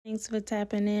Thanks for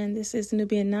tapping in. This is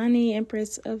Nubia Nani,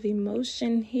 Empress of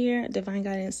Emotion here, Divine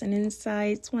Guidance and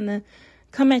Insights. Want to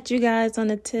come at you guys on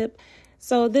a tip.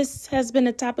 So this has been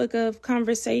a topic of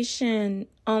conversation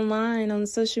online on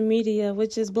social media,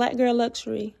 which is Black girl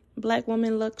luxury, Black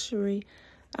woman luxury.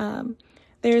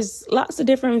 There's lots of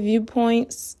different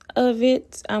viewpoints of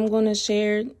it. I'm going to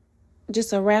share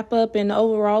just a wrap up and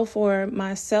overall for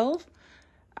myself.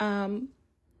 In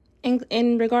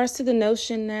regards to the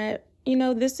notion that,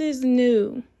 this is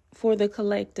new for the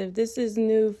collective. This is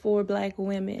new for Black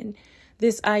women,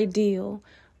 this ideal.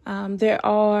 There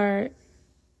are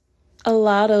a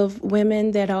lot of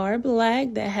women that are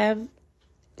Black that have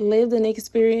lived and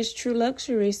experienced true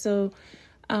luxury. So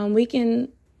we can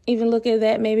even look at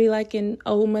that maybe like an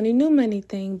old money, new money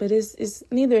thing, but it's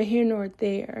neither here nor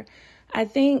there. I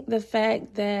think the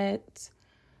fact that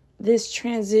this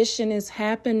transition is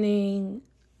happening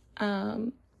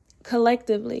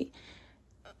collectively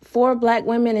for Black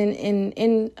women and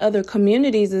in other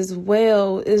communities as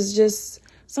well is just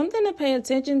something to pay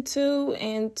attention to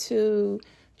and to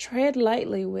tread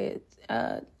lightly with.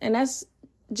 And that's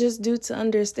just due to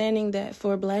understanding that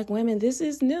for Black women, this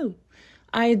is new,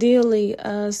 ideally,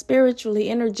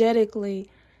 spiritually, energetically.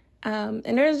 And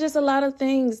there's just a lot of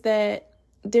things that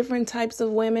different types of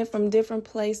women from different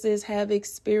places have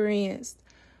experienced.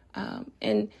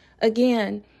 And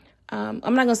again, I'm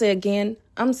not going to say again,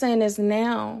 I'm saying this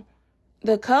now.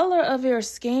 The color of your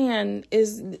skin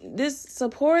is this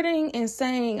supporting and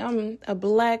saying I'm a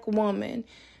Black woman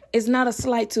is not a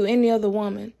slight to any other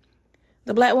woman.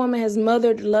 The Black woman has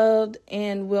mothered, loved,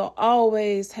 and will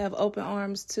always have open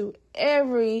arms to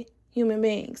every human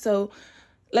being. So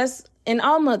and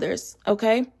all mothers,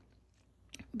 okay?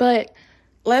 But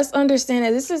let's understand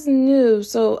that this is new.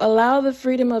 So allow the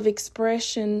freedom of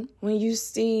expression when you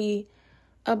see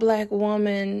a Black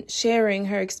woman sharing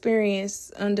her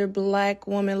experience under Black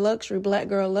woman luxury, Black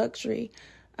girl luxury,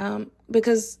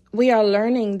 because we are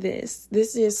learning this.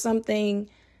 This is something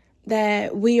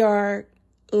that we are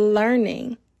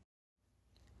learning.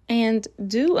 And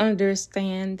do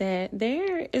understand that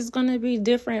there is going to be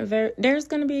there's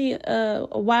going to be a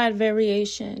wide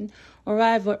variation or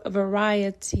wide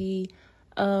variety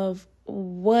of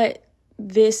what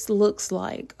this looks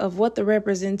like, of what the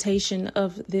representation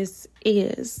of this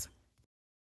is.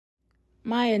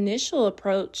 My initial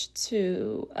approach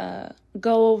to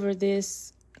go over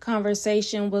this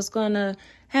conversation was going to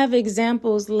have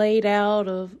examples laid out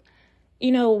of,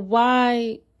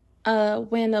 why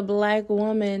when a Black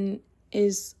woman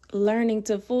is learning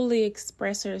to fully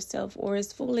express herself or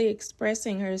is fully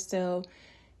expressing herself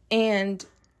and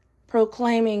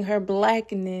proclaiming her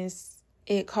Blackness,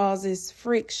 it causes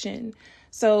friction.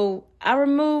 So I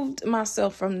removed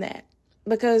myself from that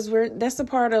because that's a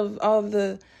part of all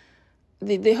the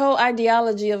whole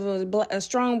ideology of a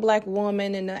strong Black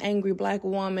woman and an angry Black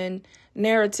woman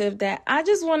narrative that I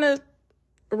just want to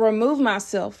remove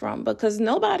myself from, because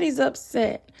nobody's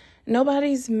upset,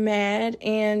 nobody's mad,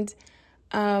 and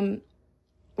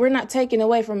we're not taken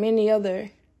away from any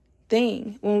other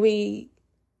thing when we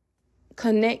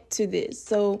connect to this.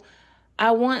 So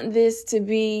I want this to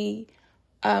be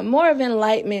more of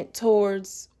enlightenment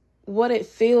towards what it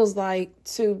feels like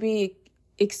to be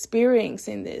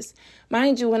experiencing this.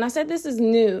 Mind you, when I said this is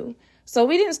new, so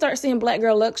we didn't start seeing Black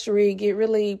girl luxury get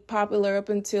really popular up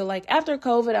until like after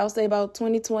COVID, I'll say about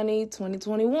 2020,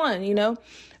 2021,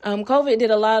 COVID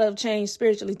did a lot of change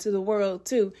spiritually to the world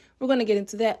too. We're going to get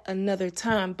into that another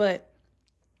time. But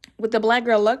with the Black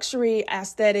girl luxury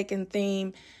aesthetic and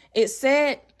theme, it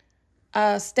set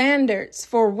standards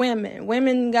for women.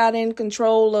 Women got in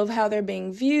control of how they're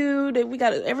being viewed.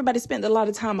 Everybody spent a lot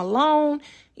of time alone,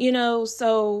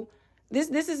 so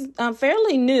this is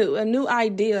fairly new, a new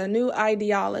idea, a new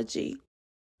ideology.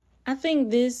 I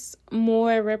think this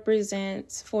more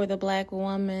represents for the Black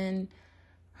woman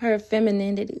her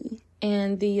femininity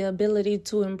and the ability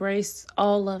to embrace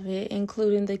all of it,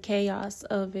 including the chaos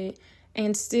of it,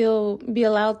 and still be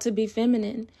allowed to be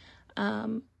feminine.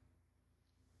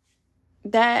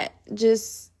 It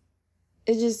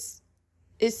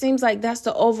seems like that's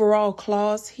the overall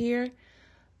clause here.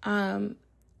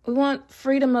 We want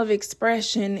freedom of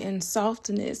expression and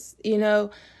softness,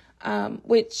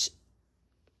 which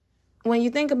when you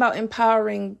think about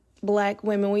empowering Black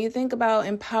women, when you think about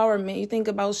empowerment, you think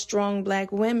about strong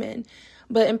Black women,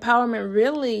 but empowerment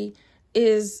really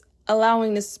is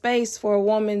allowing the space for a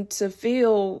woman to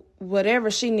feel whatever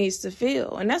she needs to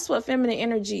feel. And that's what feminine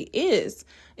energy is.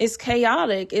 It's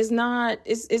chaotic. It's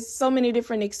so many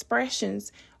different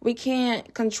expressions. We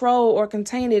can't control or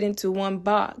contain it into one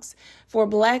box. For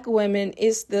Black women,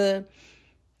 it's the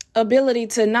ability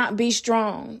to not be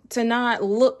strong, to not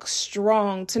look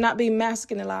strong, to not be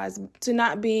masculinized, to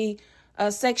not be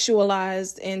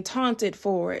sexualized and taunted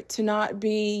for it, to not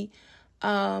be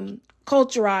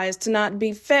culturized, to not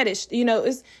be fetish.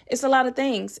 It's a lot of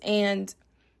things. And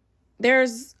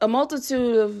there's a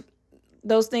multitude of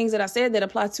those things that I said that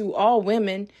apply to all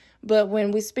women. But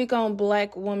when we speak on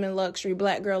Black woman luxury,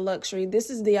 Black girl luxury, this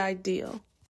is the ideal.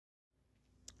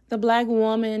 The Black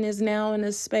woman is now in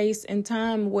a space and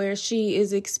time where she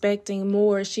is expecting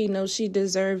more. She knows she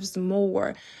deserves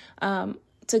more.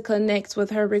 To connect with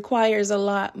her requires a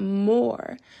lot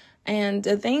more. And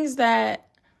the things that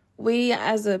we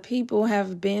as a people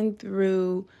have been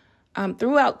through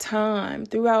throughout time,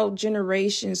 throughout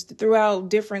generations, throughout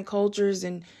different cultures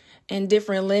and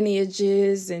different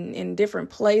lineages and in different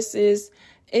places,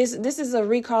 this is a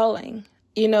recalling,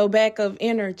 back of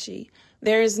energy.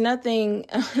 There's nothing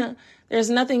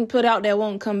put out that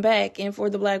won't come back. And for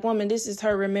the Black woman, this is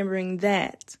her remembering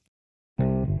that.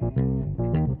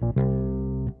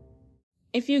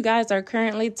 If you guys are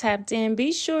currently tapped in,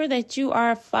 be sure that you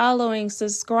are following,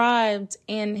 subscribed,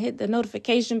 and hit the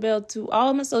notification bell to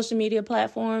all my social media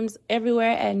platforms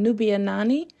everywhere at Nubia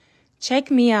Nani.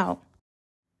 Check me out.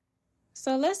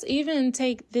 So let's even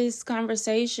take this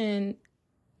conversation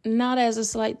not as a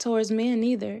slight towards men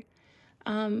either.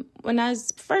 When I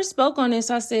first spoke on this,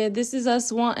 I said this is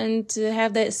us wanting to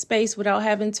have that space without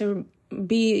having to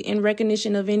be in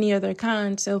recognition of any other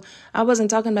kind. So I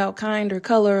wasn't talking about kind or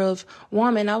color of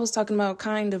woman. I was talking about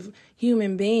kind of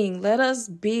human being. Let us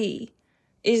be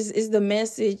is the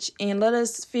message, and let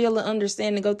us feel and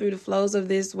understand and go through the flows of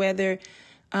this, whether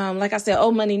like I said,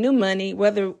 old money, new money,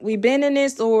 whether we've been in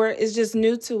this or it's just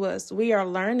new to us. We are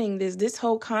learning this. This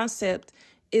whole concept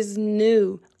is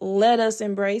new. Let us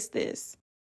embrace this.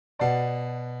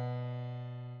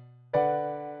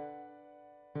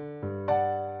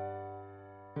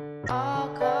 All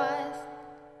cause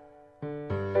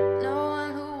no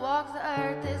one who walks the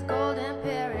earth is golden,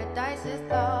 paradise is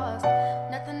lost.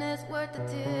 Nothing is worth the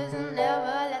tears, and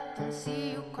never let them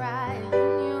see you